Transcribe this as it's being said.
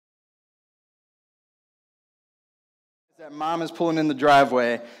that mom is pulling in the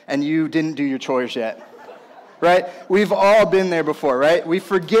driveway and you didn't do your chores yet, right? We've all been there before, right? We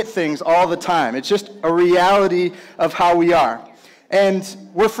forget things all the time. It's just a reality of how we are. And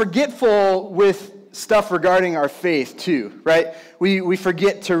we're forgetful with stuff regarding our faith too, right? We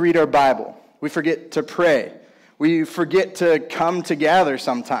forget to read our Bible. We forget to pray. We forget to come together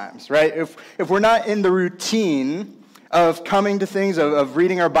sometimes, right? If we're not in the routine of coming to things, of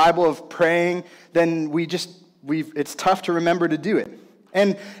reading our Bible, of praying, then it's tough to remember to do it.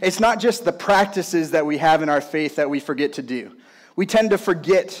 And it's not just the practices that we have in our faith that we forget to do. We tend to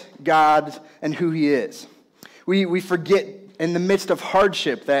forget God and who He is. We forget in the midst of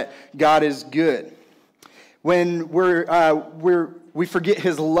hardship that God is good. When we forget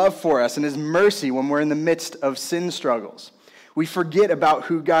His love for us and His mercy when we're in the midst of sin struggles. We forget about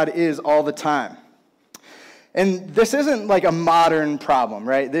who God is all the time. And this isn't like a modern problem,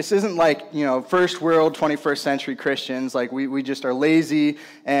 right? This isn't like, first world, 21st century Christians, like we just are lazy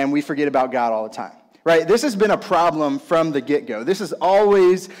and we forget about God all the time, right? This has been a problem from the get-go. This has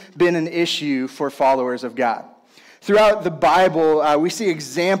always been an issue for followers of God. Throughout the Bible, we see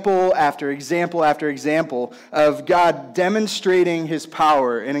example after example after example of God demonstrating His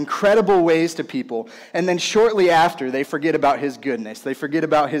power in incredible ways to people, and then shortly after, they forget about His goodness. They forget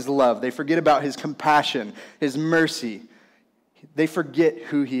about His love. They forget about His compassion, His mercy. They forget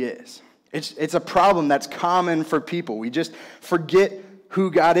who He is. It's a problem that's common for people. We just forget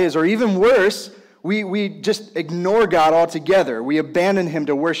who God is, or even worse, we just ignore God altogether. We abandon Him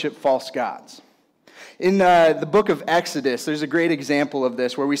to worship false gods. In the book of Exodus, there's a great example of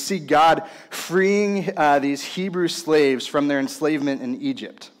this where we see God freeing these Hebrew slaves from their enslavement in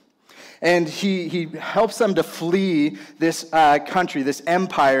Egypt. And he helps them to flee this country, this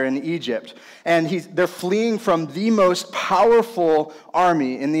empire in Egypt. And they're fleeing from the most powerful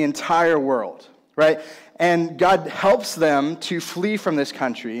army in the entire world, right? And God helps them to flee from this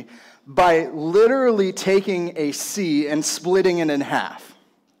country by literally taking a sea and splitting it in half,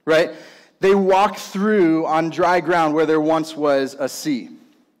 right? They walk through on dry ground where there once was a sea.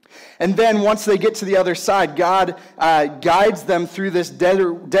 And then once they get to the other side, God guides them through this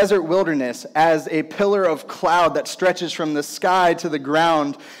desert wilderness as a pillar of cloud that stretches from the sky to the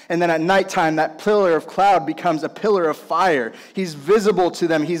ground. And then at nighttime, that pillar of cloud becomes a pillar of fire. He's visible to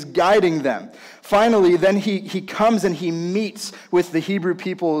them. He's guiding them. Finally, then he comes and he meets with the Hebrew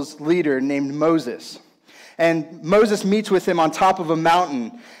people's leader named Moses. And Moses meets with him on top of a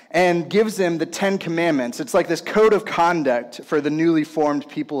mountain and gives him the 10 Commandments. It's like this code of conduct for the newly formed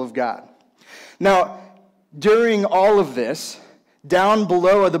people of God. Now, during all of this, down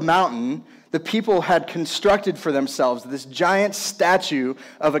below the mountain, the people had constructed for themselves this giant statue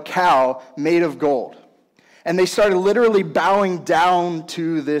of a cow made of gold. And they started literally bowing down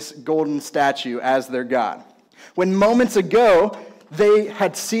to this golden statue as their God. When moments ago, they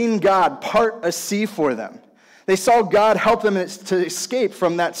had seen God part a sea for them. They saw God help them to escape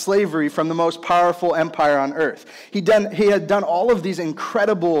from that slavery from the most powerful empire on earth. He had done all of these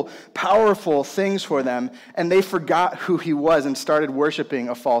incredible, powerful things for them, and they forgot who He was and started worshiping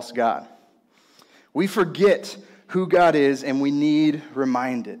a false god. We forget who God is, and we need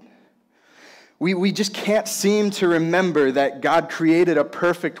reminded. We just can't seem to remember that God created a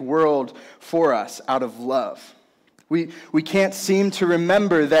perfect world for us out of love. We can't seem to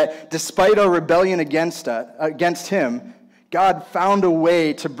remember that despite our rebellion against Him, God found a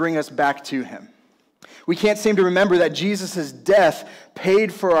way to bring us back to Him. We can't seem to remember that Jesus' death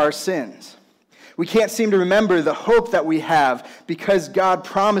paid for our sins. We can't seem to remember the hope that we have because God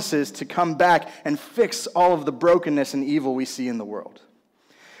promises to come back and fix all of the brokenness and evil we see in the world.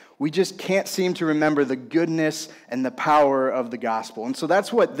 We just can't seem to remember the goodness and the power of the gospel. And so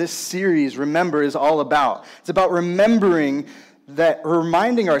that's what this series, Remember, is all about. It's about remembering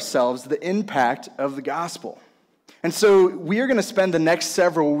reminding ourselves the impact of the gospel. And so we are going to spend the next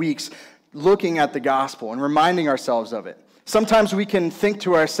several weeks looking at the gospel and reminding ourselves of it. Sometimes we can think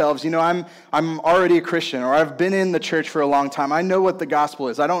to ourselves, I'm already a Christian, or I've been in the church for a long time. I know what the gospel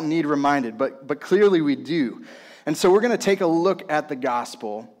is. I don't need reminded, but clearly we do. And so we're going to take a look at the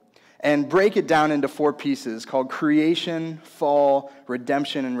gospel and break it down into 4 pieces called creation, fall,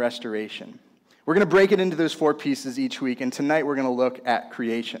 redemption, and restoration. We're going to break it into those 4 pieces each week, and tonight we're going to look at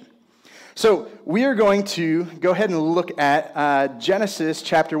creation. So we are going to go ahead and look at Genesis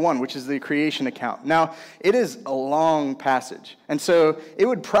chapter 1, which is the creation account. Now, it is a long passage, and so it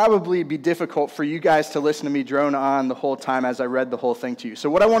would probably be difficult for you guys to listen to me drone on the whole time as I read the whole thing to you.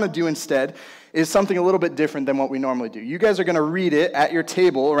 So what I want to do instead is something a little bit different than what we normally do. You guys are going to read it at your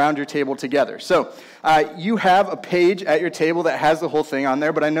table, around your table together. So you have a page at your table that has the whole thing on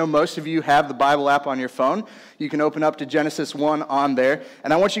there, but I know most of you have the Bible app on your phone. You can open up to Genesis 1 on there,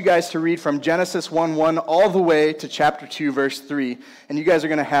 and I want you guys to read from Genesis 1:1 all the way to chapter 2, verse 3, and you guys are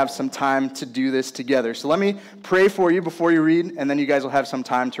going to have some time to do this together. So let me pray for you before you read, and then you guys will have some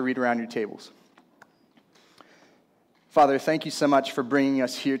time to read around your tables. Father, thank you so much for bringing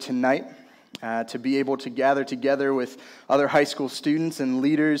us here tonight. To be able to gather together with other high school students and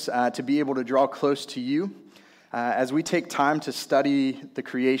leaders, to be able to draw close to you. As we take time to study the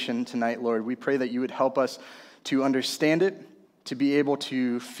creation tonight, Lord, we pray that you would help us to understand it, to be able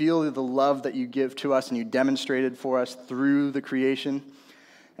to feel the love that you give to us and you demonstrated for us through the creation,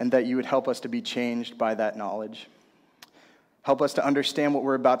 and that you would help us to be changed by that knowledge. Help us to understand what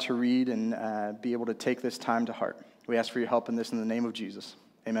we're about to read and be able to take this time to heart. We ask for your help in this in the name of Jesus.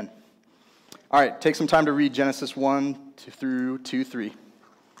 Amen. All right, take some time to read Genesis 1 through 2:3.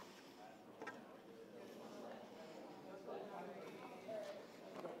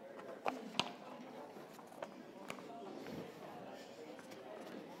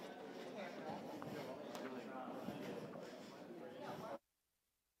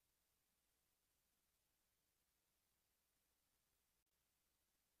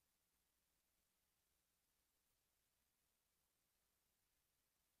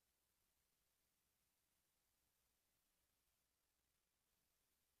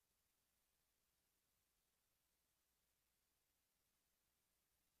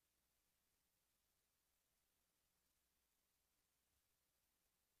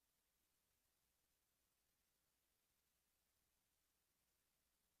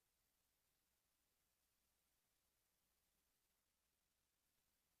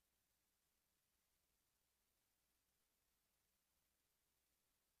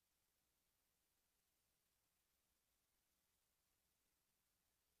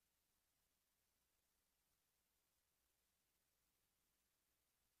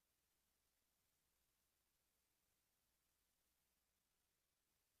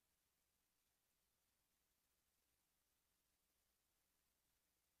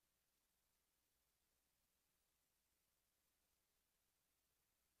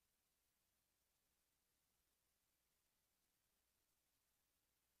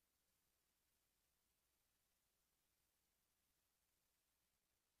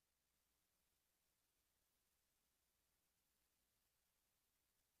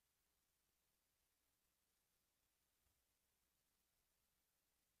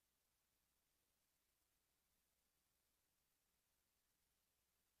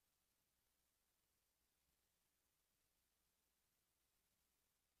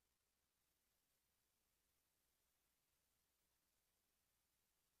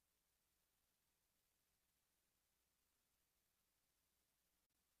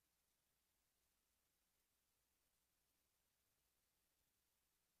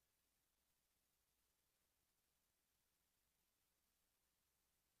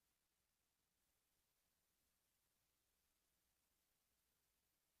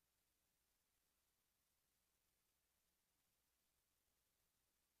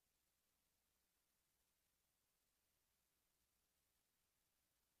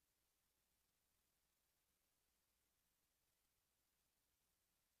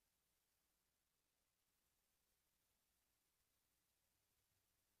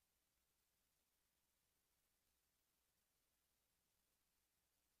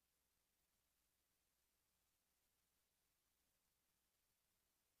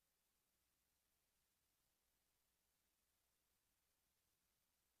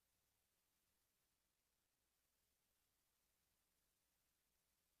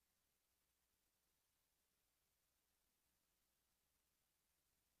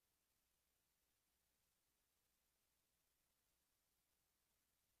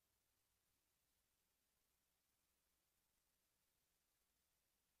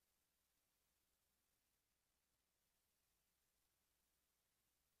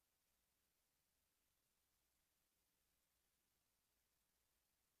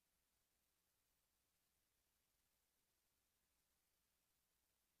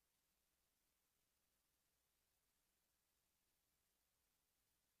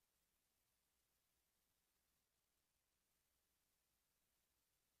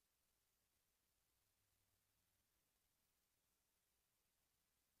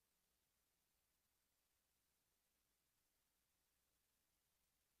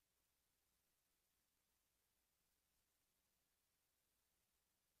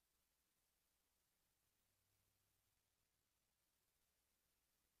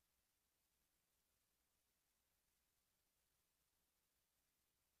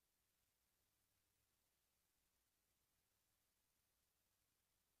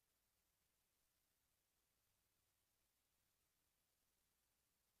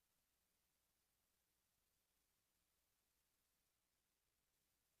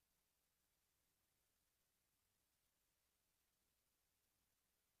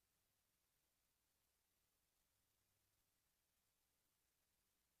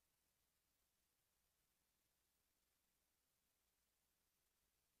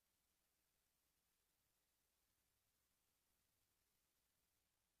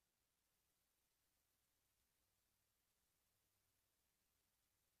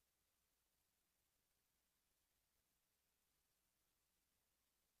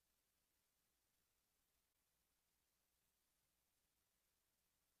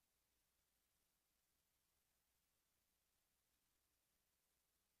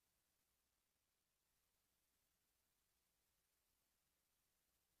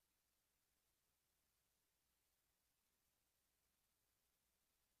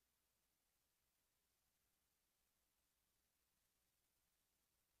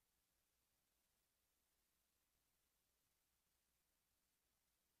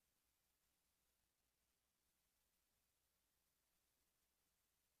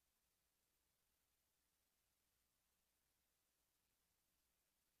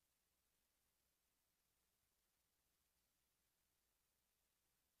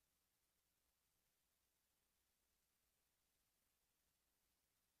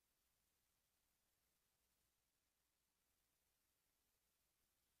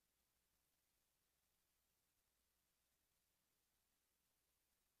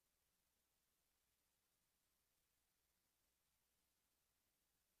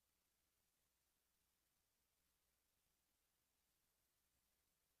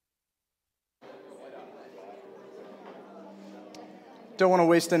 don't want to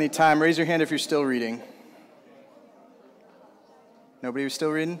waste any time. Raise your hand if you're still reading. Nobody was still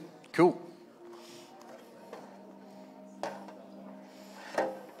reading? Cool.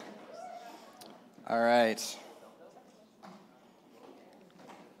 All right.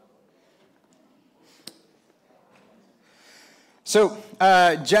 So,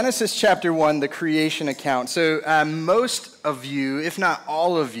 Genesis chapter 1, the creation account. So, most of you, if not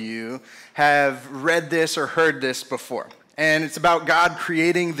all of you, have read this or heard this before. And it's about God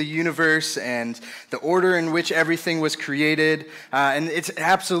creating the universe and the order in which everything was created. And it's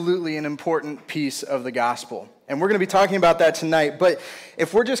absolutely an important piece of the gospel. And we're going to be talking about that tonight. But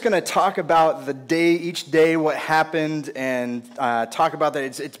if we're just going to talk about the day, each day, what happened, and talk about that,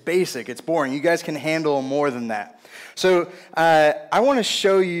 it's basic, it's boring. You guys can handle more than that. So I want to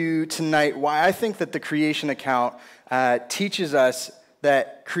show you tonight why I think that the creation account teaches us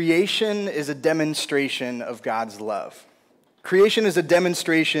that creation is a demonstration of God's love. Creation is a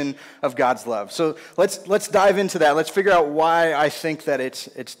demonstration of God's love. So let's dive into that. Let's figure out why I think that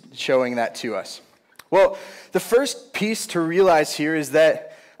it's showing that to us. Well, the first piece to realize here is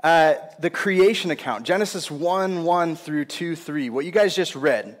that the creation account, Genesis 1:1 through 2:3, what you guys just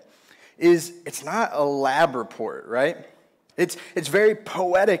read, it's not a lab report, right? It's very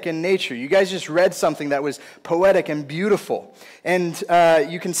poetic in nature. You guys just read something that was poetic and beautiful. And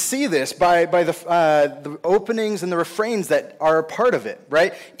you can see this by the openings and the refrains that are a part of it,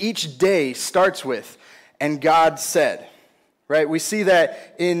 right? Each day starts with, "And God said," right? We see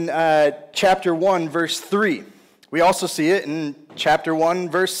that in chapter 1, verse 3. We also see it in chapter 1,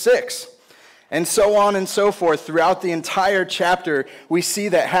 verse 6. And so on and so forth. Throughout the entire chapter, we see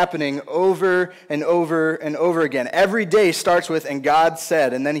that happening over and over and over again. Every day starts with, "And God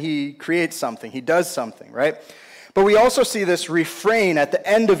said," and then he creates something. He does something, right? But we also see this refrain at the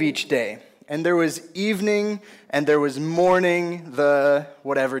end of each day. "And there was evening, and there was morning," the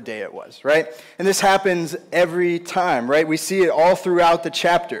whatever day it was, right? And this happens every time, right? We see it all throughout the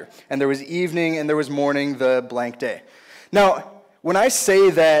chapter. "And there was evening, and there was morning," the blank day. Now, when I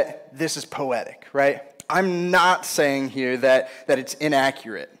say that this is poetic, right, I'm not saying here that it's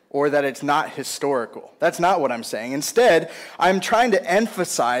inaccurate or that it's not historical. That's not what I'm saying. Instead, I'm trying to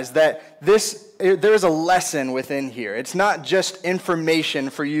emphasize that there's a lesson within here. It's not just information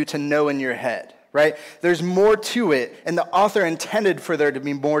for you to know in your head, right? There's more to it, and the author intended for there to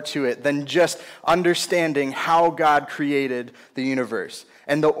be more to it than just understanding how God created the universe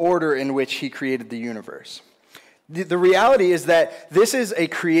and the order in which he created the universe. The reality is that this is a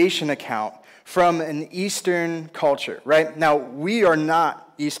creation account from an Eastern culture, right? Now, we are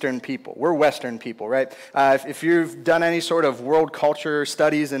not Eastern people. We're Western people, right? If you've done any sort of world culture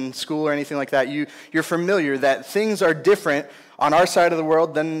studies in school or anything like that, you're familiar that things are different on our side of the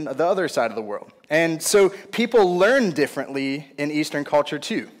world than the other side of the world. And so people learn differently in Eastern culture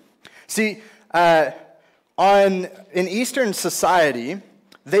too. See, in Eastern society,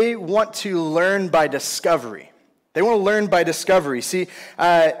 they want to learn by discovery. They want to learn by discovery. See,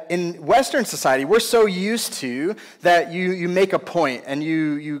 in Western society, we're so used to that you make a point and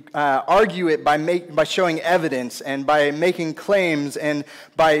you argue it by showing evidence and by making claims and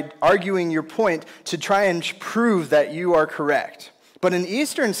by arguing your point to try and prove that you are correct. But in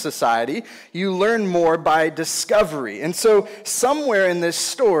Eastern society, you learn more by discovery. And so somewhere in this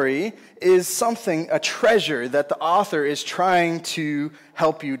story is something, a treasure that the author is trying to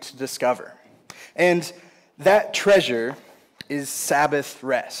help you to discover. And that treasure is Sabbath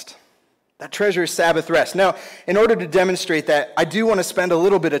rest. That treasure is Sabbath rest. Now, in order to demonstrate that, I do want to spend a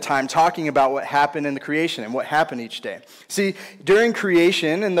little bit of time talking about what happened in the creation and what happened each day. See, during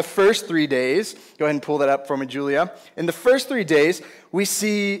creation, in the first 3 days, go ahead and pull that up for me, Julia. In the first 3 days, we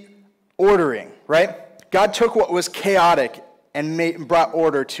see ordering, right? God took what was chaotic and brought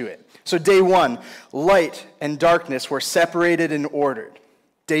order to it. So day 1, light and darkness were separated and ordered.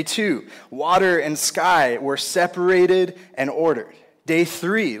 Day 2, water and sky were separated and ordered. Day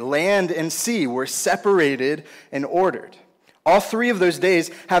 3, land and sea were separated and ordered. All 3 of those days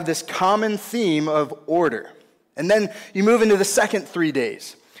have this common theme of order. And then you move into the second 3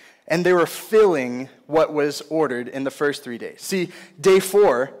 days, and they were filling what was ordered in the first 3 days. See, day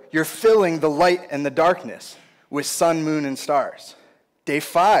 4, you're filling the light and the darkness with sun, moon, and stars. Day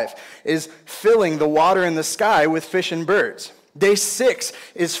 5 is filling the water and the sky with fish and birds. Day 6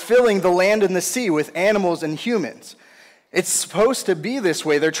 is filling the land and the sea with animals and humans. It's supposed to be this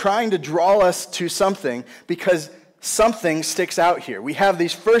way. They're trying to draw us to something because something sticks out here. We have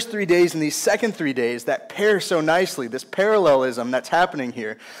these first 3 days and these second 3 days that pair so nicely, this parallelism that's happening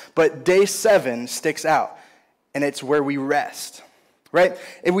here. But day 7 sticks out, and it's where we rest. right?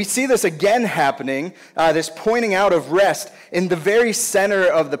 And we see this again happening, this pointing out of rest in the very center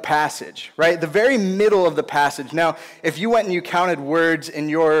of the passage, right? The very middle of the passage. Now, if you went and you counted words in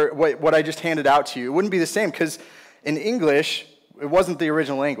your what I just handed out to you, it wouldn't be the same because in English, it wasn't the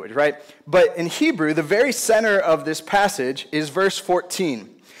original language, right? But in Hebrew, the very center of this passage is verse 14.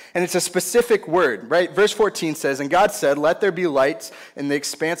 And it's a specific word, right? Verse 14 says, "And God said, let there be lights in the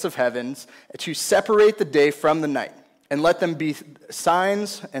expanse of heavens to separate the day from the night. And let them be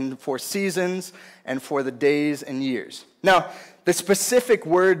signs and for seasons and for the days and years." Now, the specific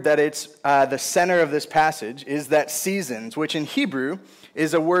word that it's the center of this passage is that seasons, which in Hebrew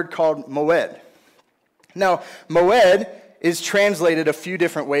is a word called moed. Now, moed is translated a few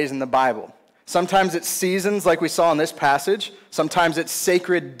different ways in the Bible. Sometimes it's seasons, like we saw in this passage. Sometimes it's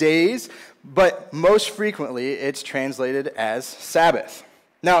sacred days. But most frequently, it's translated as Sabbath.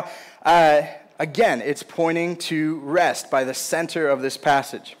 Now, again, it's pointing to rest by the center of this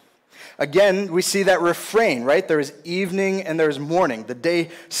passage. Again, we see that refrain, right? There is evening and there's morning. The day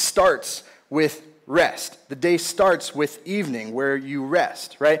starts with rest. The day starts with evening where you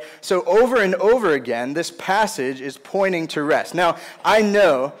rest, right? So over and over again, this passage is pointing to rest. Now, I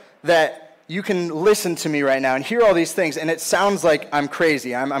know that you can listen to me right now and hear all these things, and it sounds like I'm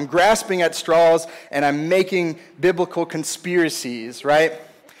crazy. I'm grasping at straws, and I'm making biblical conspiracies, right?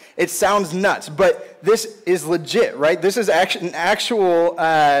 It sounds nuts, but this is legit, right? This is an actual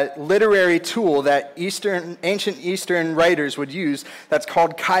literary tool that ancient Eastern writers would use that's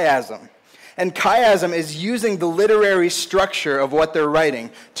called chiasm. And chiasm is using the literary structure of what they're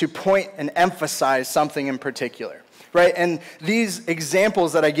writing to point and emphasize something in particular, right? And these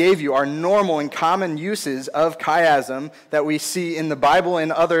examples that I gave you are normal and common uses of chiasm that we see in the Bible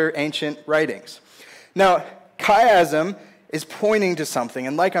and other ancient writings. Now, chiasm is pointing to something,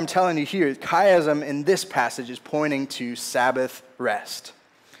 and like I'm telling you here, chiasm in this passage is pointing to Sabbath rest.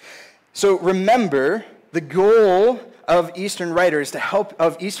 So remember, the goal of Eastern writing is to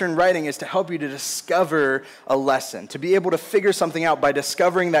help you to discover a lesson, to be able to figure something out by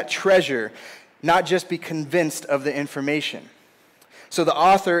discovering that treasure, not just be convinced of the information. So the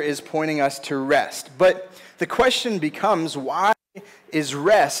author is pointing us to rest. But the question becomes, why is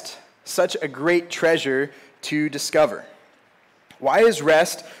rest such a great treasure to discover? Why is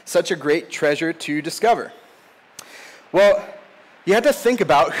rest such a great treasure to discover? Well, you have to think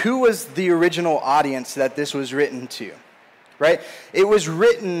about who was the original audience that this was written to, right? It was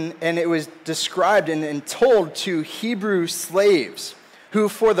written and it was described and told to Hebrew slaves who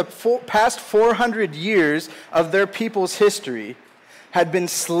for the past 400 years of their people's history had been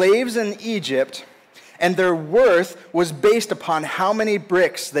slaves in Egypt, and their worth was based upon how many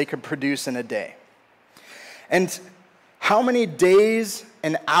bricks they could produce in a day. And how many days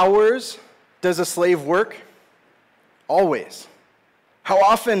and hours does a slave work? Always. How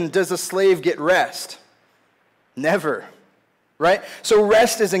often does a slave get rest? Never, right? So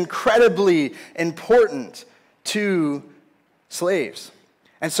rest is incredibly important to slaves.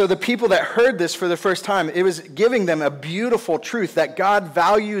 And so the people that heard this for the first time, it was giving them a beautiful truth that God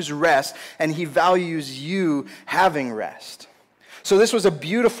values rest and he values you having rest. So this was a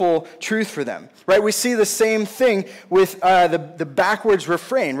beautiful truth for them, right? We see the same thing with the backwards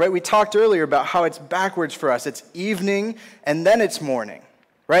refrain, right? We talked earlier about how it's backwards for us. It's evening and then it's morning,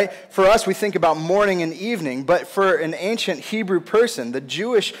 right? For us, we think about morning and evening, but for an ancient Hebrew person, the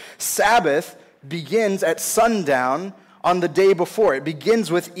Jewish Sabbath begins at sundown on the day before. It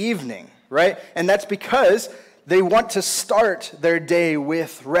begins with evening, right? And that's because they want to start their day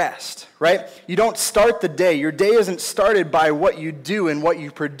with rest, right? You don't start the day. Your day isn't started by what you do and what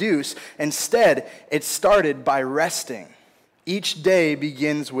you produce. Instead, it's started by resting. Each day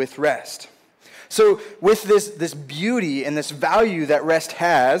begins with rest. So with this beauty and this value that rest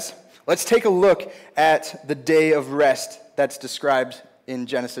has, let's take a look at the day of rest that's described in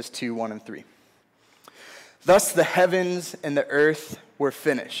Genesis 2, 1 and 3. Thus the heavens and the earth were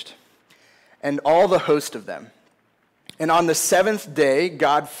finished, and all the host of them. And on the seventh day,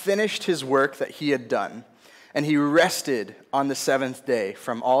 God finished his work that he had done, and he rested on the seventh day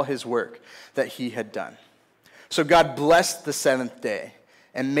from all his work that he had done. So God blessed the seventh day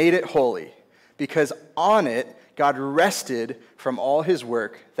and made it holy, because on it God rested from all his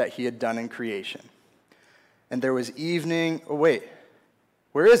work that he had done in creation. And there was evening,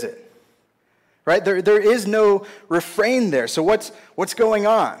 where is it? Right? There is no refrain there. So what's going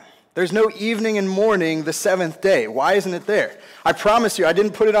on? There's no evening and morning the seventh day. Why isn't it there? I promise you, I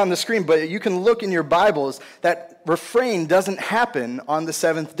didn't put it on the screen, but you can look in your Bibles, that refrain doesn't happen on the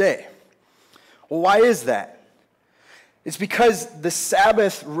seventh day. Well, why is that? It's because the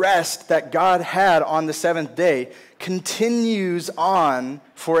Sabbath rest that God had on the seventh day continues on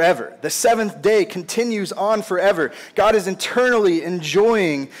forever. The seventh day continues on forever. God is internally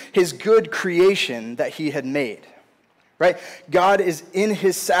enjoying his good creation that he had made. Right? God is in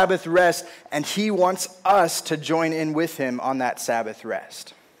his Sabbath rest, and he wants us to join in with him on that Sabbath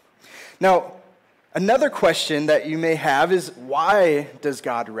rest. Now, another question that you may have is, why does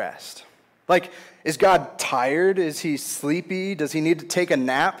God rest? Like, is God tired? Is he sleepy? Does he need to take a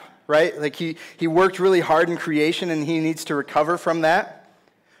nap, right? Like he worked really hard in creation and he needs to recover from that?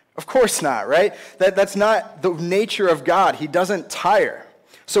 Of course not, right? That's not the nature of God. He doesn't tire.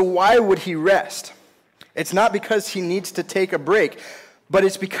 So why would he rest? It's not because he needs to take a break, but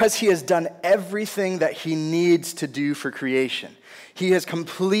it's because he has done everything that he needs to do for creation. He has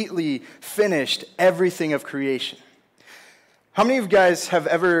completely finished everything of creation. How many of you guys have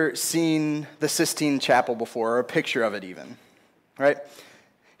ever seen the Sistine Chapel before, or a picture of it even? Right?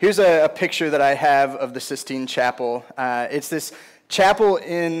 Here's a picture that I have of the Sistine Chapel. It's this chapel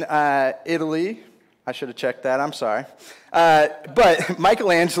in Italy. I should have checked that, I'm sorry. But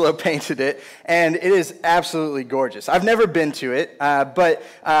Michelangelo painted it, and it is absolutely gorgeous. I've never been to it, but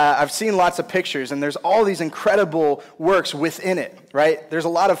I've seen lots of pictures, and there's all these incredible works within it, right? There's a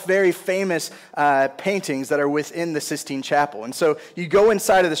lot of very famous paintings that are within the Sistine Chapel. And so you go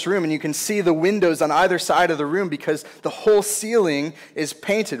inside of this room, and you can see the windows on either side of the room because the whole ceiling is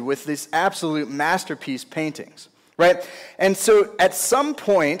painted with these absolute masterpiece paintings, right? And so at some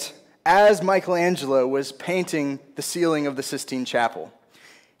point, as Michelangelo was painting the ceiling of the Sistine Chapel,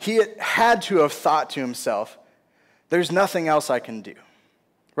 he had to have thought to himself, there's nothing else I can do.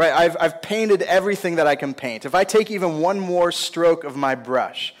 Right? I've painted everything that I can paint. If I take even one more stroke of my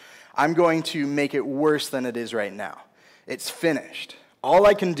brush, I'm going to make it worse than it is right now. It's finished. All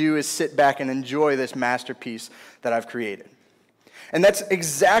I can do is sit back and enjoy this masterpiece that I've created. And that's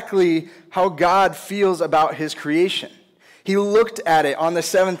exactly how God feels about his creation. He looked at it on the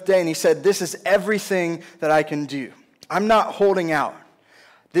seventh day and he said, this is everything that I can do. I'm not holding out.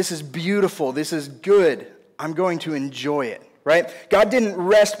 This is beautiful. This is good. I'm going to enjoy it, right? God didn't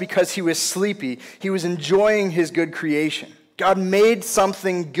rest because he was sleepy. He was enjoying his good creation. God made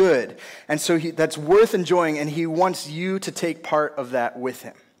something good, and so that's worth enjoying, and he wants you to take part of that with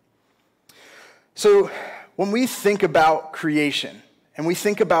him. So when we think about creation and we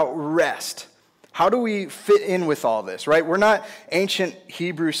think about rest, how do we fit in with all this, right? We're not ancient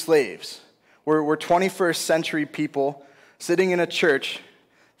Hebrew slaves. We're 21st century people sitting in a church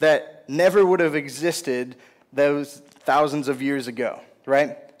that never would have existed those thousands of years ago,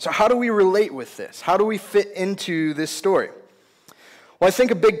 right? So how do we relate with this? How do we fit into this story? Well, I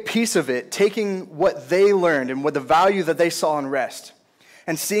think a big piece of it, taking what they learned and what the value that they saw in rest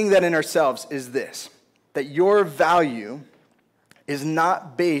and seeing that in ourselves, is this, that your value is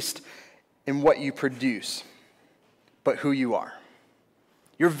not based in what you produce, but who you are.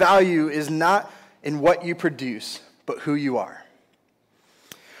 Your value is not in what you produce, but who you are.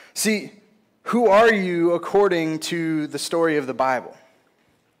 See, who are you according to the story of the Bible?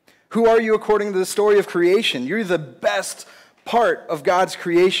 Who are you according to the story of creation? You're the best part of God's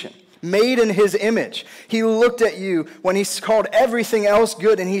creation, made in his image. He looked at you when he called everything else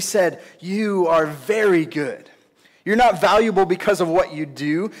good, and he said, you are very good. You're not valuable because of what you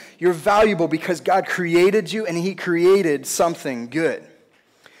do. You're valuable because God created you and he created something good.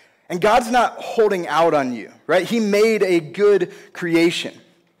 And God's not holding out on you, right? He made a good creation.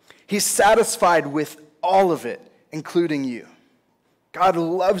 He's satisfied with all of it, including you. God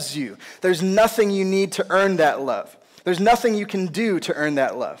loves you. There's nothing you need to earn that love. There's nothing you can do to earn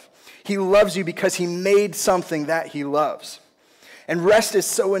that love. He loves you because he made something that he loves. And rest is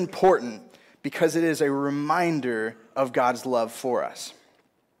so important because it is a reminder of God's love for us.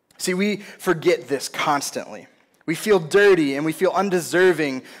 See, we forget this constantly. We feel dirty and we feel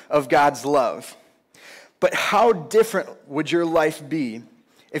undeserving of God's love. But how different would your life be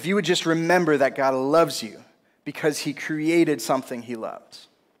if you would just remember that God loves you because he created something he loves?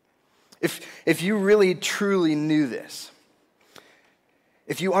 If you really truly knew this,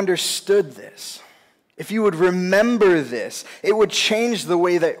 if you understood this, if you would remember this, it would change the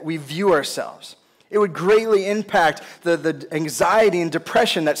way that we view ourselves. It would greatly impact the anxiety and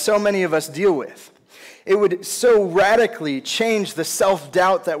depression that so many of us deal with. It would so radically change the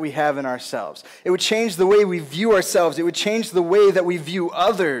self-doubt that we have in ourselves. It would change the way we view ourselves. It would change the way that we view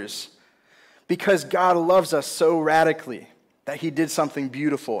others, because God loves us so radically that he did something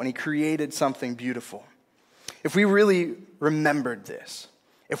beautiful and he created something beautiful. If we really remembered this,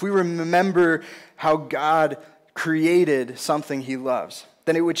 if we remember how God created something he loves,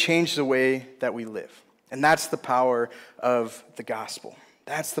 then it would change the way that we live. And that's the power of the gospel.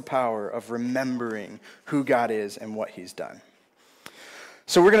 That's the power of remembering who God is and what he's done.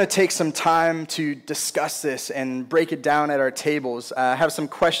 So we're going to take some time to discuss this and break it down at our tables. I have some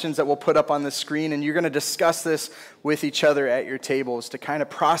questions that we'll put up on the screen, and you're going to discuss this with each other at your tables to kind of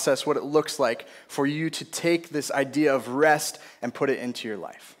process what it looks like for you to take this idea of rest and put it into your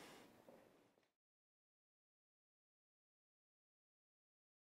life.